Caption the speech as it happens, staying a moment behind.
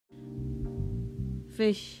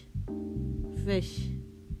fish, fish,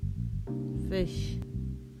 fish,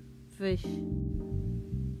 fish.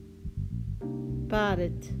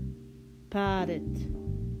 Parrot,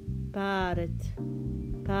 parrot, parrot,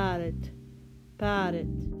 parrot, parrot.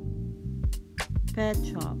 Pet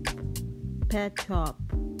shop, pet shop,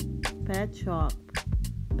 pet shop,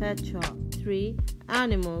 pet shop. 3.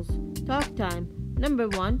 Animals. Talk time. Number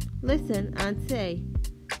 1. Listen and say,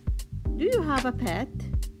 do you have a pet?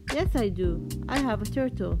 Yes, I do. I have a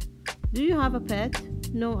turtle. Do you have a pet?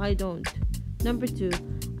 No, I don't. Number 2.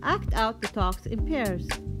 Act out the talks in pairs.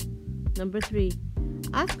 Number 3.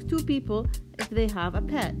 Ask 2 people if they have a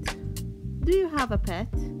pet. Do you have a pet?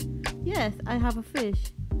 Yes, I have a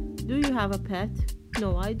fish. Do you have a pet?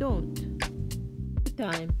 No, I don't.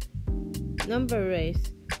 Time. Number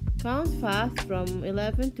race. Count fast from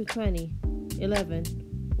 11 to 20. 11.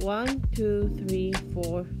 1, 2, 3,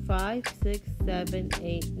 4, 5, 6, 7,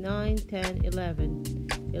 8, 9, 10, 11.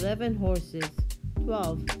 11 horses.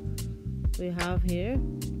 12. We have here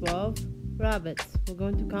 12 rabbits. We're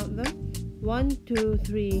going to count them. 1, 2,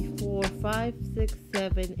 3, 4, 5, 6,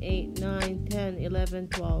 7, 8, 9, 10, 11,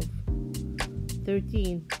 12.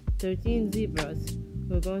 13. 13 zebras.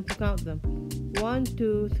 We're going to count them. 1,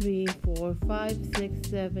 2, 3, 4, 5, 6,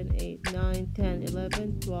 7, 8, 9, 10,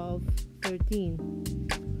 11, 12, 13.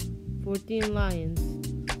 14 lions.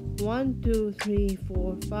 1, 2, 3,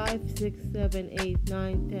 4, 5, 6, 7, 8,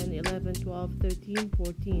 9, 10, 11, 12, 13,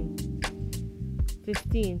 14.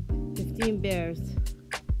 15. 15 bears.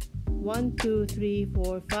 1, 2, 3,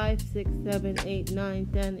 4, 5, 6, 7, 8, 9,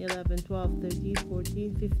 10, 11, 12, 13,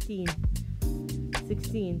 14, 15.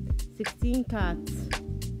 16. 16 cats.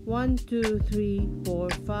 1, 2, 3, 4,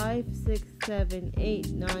 5, 6, 7,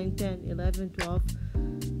 8, 9, 10, 11, 12,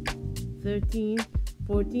 13,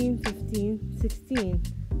 14, 15, 16.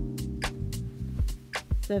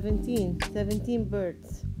 17. 17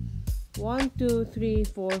 birds. 1, 2, 3,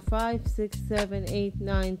 4, 5, 6, 7, 8,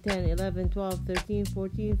 9, 10, 11, 12, 13,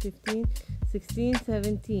 14, 15, 16,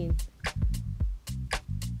 17.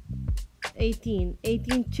 18.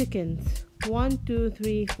 18 chickens. 1, 2,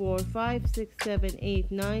 3, 4, 5, 6, 7,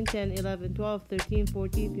 8, 9, 10, 11, 12, 13,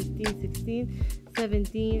 14, 15, 16,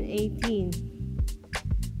 17, 18.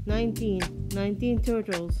 19. 19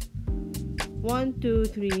 turtles. 1, 2,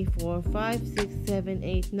 3, 4, 5, 6, 7,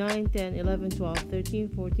 8, 9, 10, 11, 12, 13,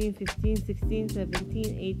 14, 15, 16,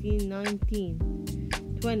 17, 18,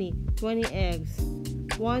 19. 20. 20 eggs.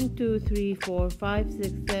 1, 2, 3, 4, 5, 6,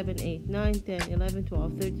 7, 8, 9, 10, 11,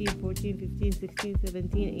 12, 13, 14, 15, 16,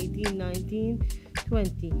 17, 18, 19,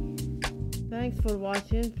 20. Thanks for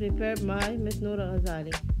watching. Prepared by Miss Noura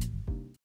Ghazali.